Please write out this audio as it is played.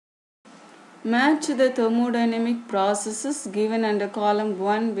Match the thermodynamic processes given under column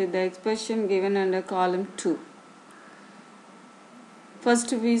 1 with the expression given under column 2.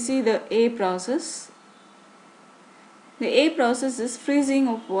 First we see the A process. The A process is freezing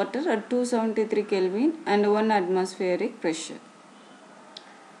of water at 273 Kelvin and 1 atmospheric pressure.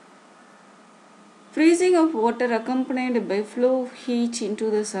 Freezing of water accompanied by flow of heat into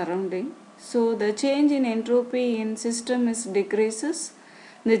the surrounding. So the change in entropy in system is decreases.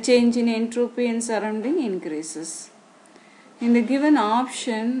 The change in entropy in surrounding increases. In the given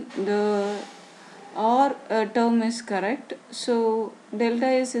option, the or term is correct. So delta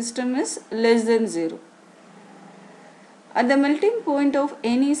A system is less than 0. At the melting point of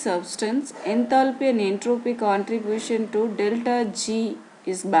any substance, enthalpy and entropy contribution to delta G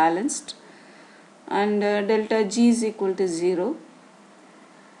is balanced and delta G is equal to 0.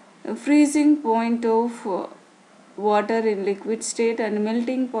 The freezing point of water in liquid state and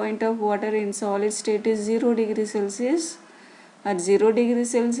melting point of water in solid state is 0 degrees Celsius. At 0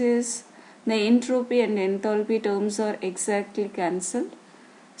 degrees Celsius, the entropy and enthalpy terms are exactly cancelled.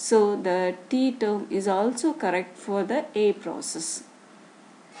 So the T term is also correct for the A process.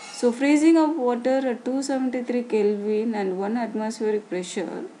 So freezing of water at 273 Kelvin and 1 atmospheric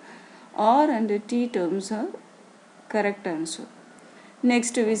pressure, R and T terms are correct answer.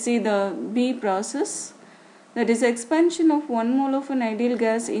 Next we see the B process, that is expansion of 1 mole of an ideal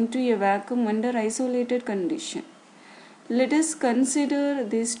gas into a vacuum under isolated condition. Let us consider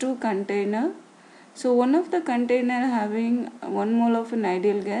these two containers. So one of the container having 1 mole of an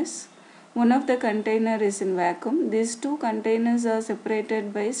ideal gas, one of the container is in vacuum. These two containers are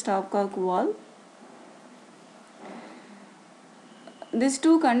separated by stopcock valve. These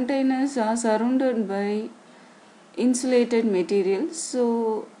two containers are surrounded by insulated material,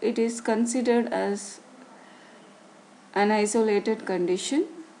 so it is considered as an isolated condition.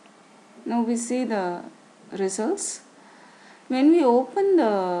 Now we see the results. When we open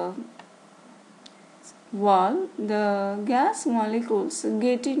the valve, the gas molecules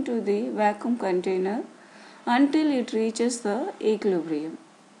get into the vacuum container until it reaches the equilibrium.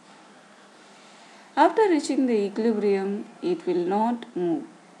 After reaching the equilibrium, it will not move.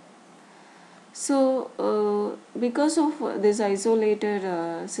 So, because of this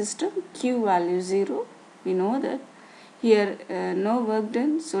isolated system, Q value 0, we know that here no work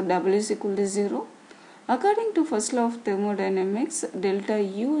done, so W is equal to 0. According to first law of thermodynamics, delta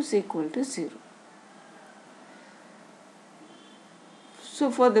U is equal to 0.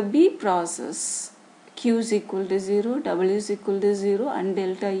 So, for the B process, Q is equal to 0, W is equal to 0 and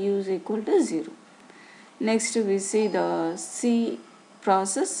delta U is equal to 0. Next we see the C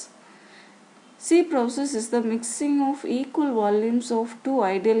process. C process is the mixing of equal volumes of two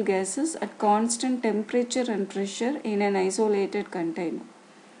ideal gases at constant temperature and pressure in an isolated container.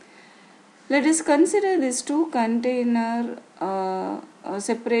 Let us consider these two containers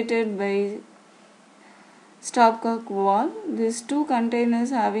separated by stopcock valve. These two containers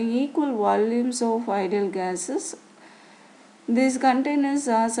having equal volumes of ideal gases. These containers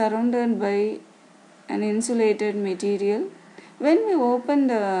are surrounded by an insulated material. When we open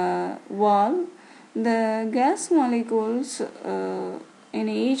the valve, the gas molecules in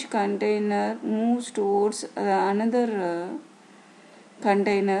each container moves towards another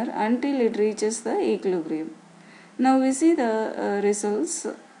container until it reaches the equilibrium. Now we see the results.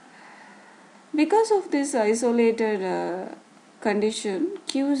 Because of this isolated condition,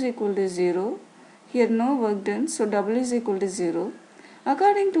 Q is equal to 0. Here no work done, so W is equal to 0.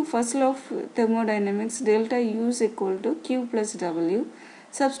 According to first law of thermodynamics, delta U is equal to Q plus W.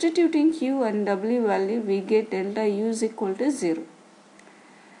 Substituting Q and W value, we get delta U is equal to 0.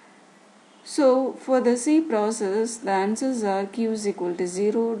 So, for the C process, the answers are Q is equal to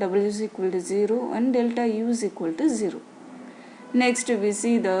 0, W is equal to 0 and delta U is equal to 0. Next, we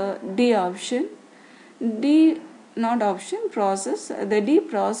see the D option. Process. The D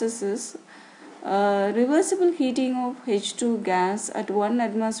process is reversible heating of H2 gas at 1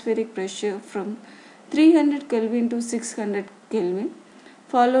 atmospheric pressure from 300 Kelvin to 600 Kelvin,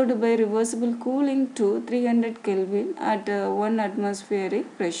 followed by reversible cooling to 300 Kelvin at 1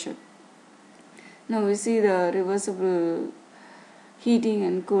 atmospheric pressure. Now we see the reversible heating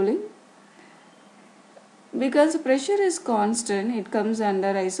and cooling. Because pressure is constant, it comes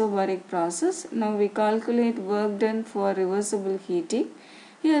under isobaric process. Now we calculate work done for reversible heating.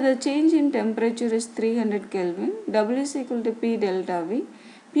 Here the change in temperature is 300 Kelvin. W is equal to P delta V.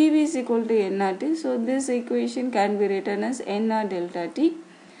 PV is equal to nRT. So this equation can be written as nR delta T.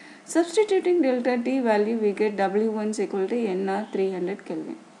 Substituting delta T value, we get W1 is equal to nR 300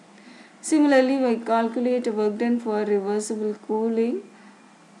 Kelvin. Similarly, we calculate work done for reversible cooling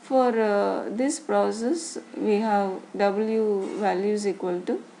For this process, we have W value is equal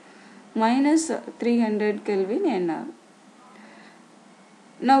to minus 300 Kelvin nr.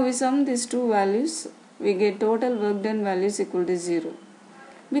 Now we sum these two values, we get total work done value is equal to 0.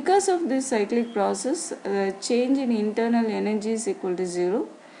 Because of this cyclic process, the change in internal energy is equal to 0.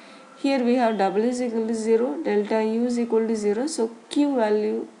 Here we have W is equal to 0, delta U is equal to 0, so Q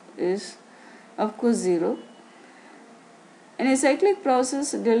value is of course 0. In a cyclic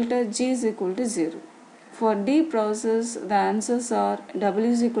process, delta G is equal to 0. For D process, the answers are W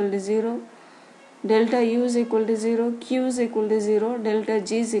is equal to 0, delta U is equal to 0, Q is equal to 0, delta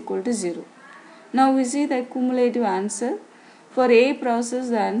G is equal to 0. Now we see the cumulative answer. For A process,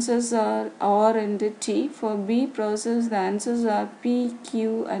 the answers are R and T. For B process, the answers are P,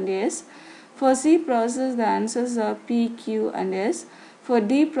 Q and S. For C process, the answers are P, Q and S. For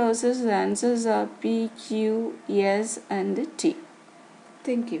D process, the answers are P, Q, S and T.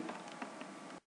 Thank you.